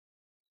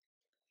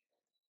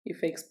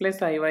if x plus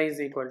iy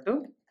is equal to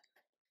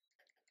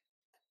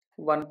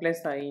 1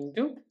 plus I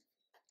into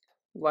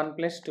 1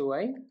 plus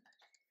 2i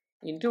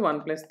into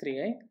 1 plus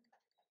 3i,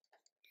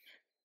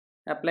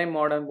 apply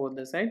mod on both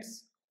the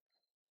sides.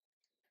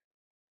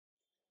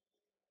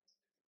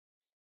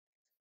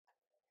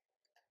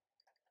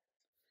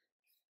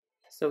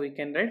 So we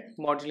can write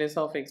modulus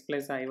of x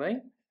plus iy,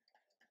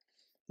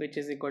 which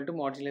is equal to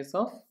modulus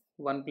of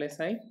 1 plus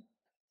I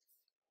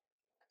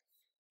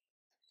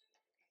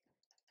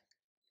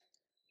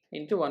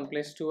into 1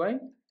 plus 2i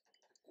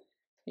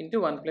into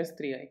 1 plus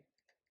 3i.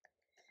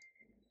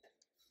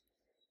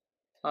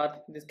 Or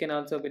this can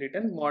also be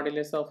written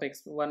modulus of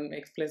x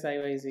plus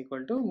iy is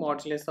equal to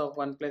modulus of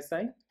 1 plus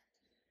I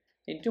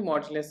into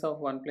modulus of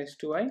 1 plus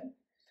 2i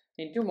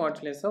into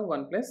modulus of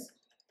 1 plus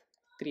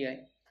 3i.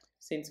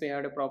 Since we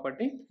had a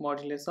property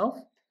modulus of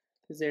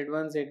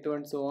z1, z2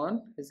 and so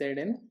on,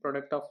 zn,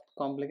 product of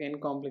n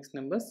complex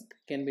numbers,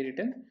 can be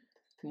written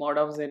mod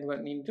of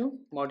z1 into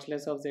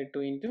modulus of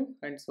z2 into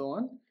and so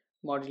on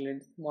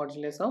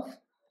modulus of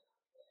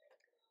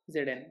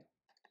zn.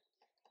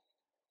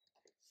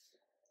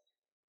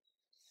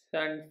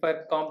 And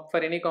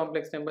for any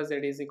complex number z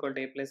is equal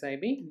to a plus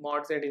ib,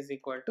 mod z is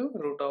equal to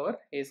root over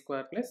a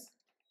square plus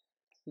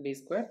b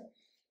square.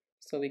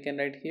 So we can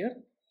write here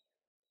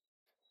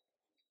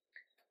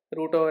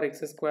root over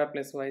x square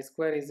plus y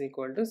square is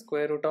equal to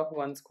square root of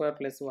 1 square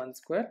plus 1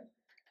 square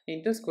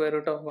into square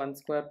root of 1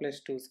 square plus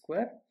 2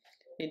 square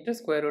into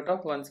square root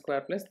of 1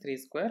 square plus 3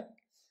 square.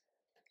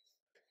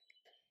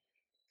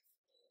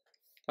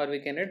 Or we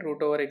can write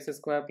root over x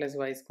square plus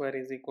y square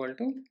is equal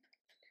to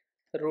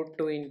root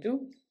 2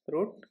 into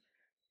root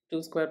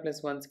 2 square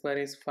plus 1 square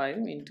is 5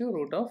 into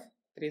root of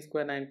 3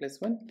 square 9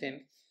 plus 1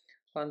 10.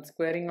 On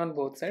squaring on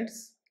both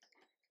sides,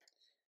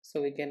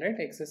 so we can write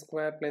x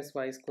square plus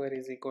y square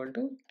is equal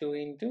to 2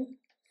 into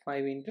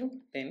 5 into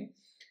 10,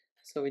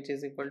 so which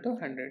is equal to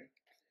 100.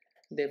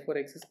 Therefore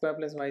x square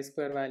plus y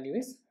square value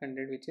is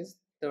 100, which is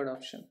third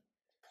option.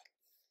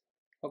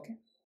 Okay,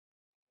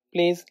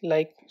 please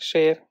like,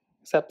 share,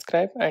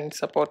 subscribe and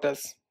support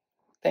us.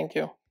 Thank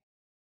you.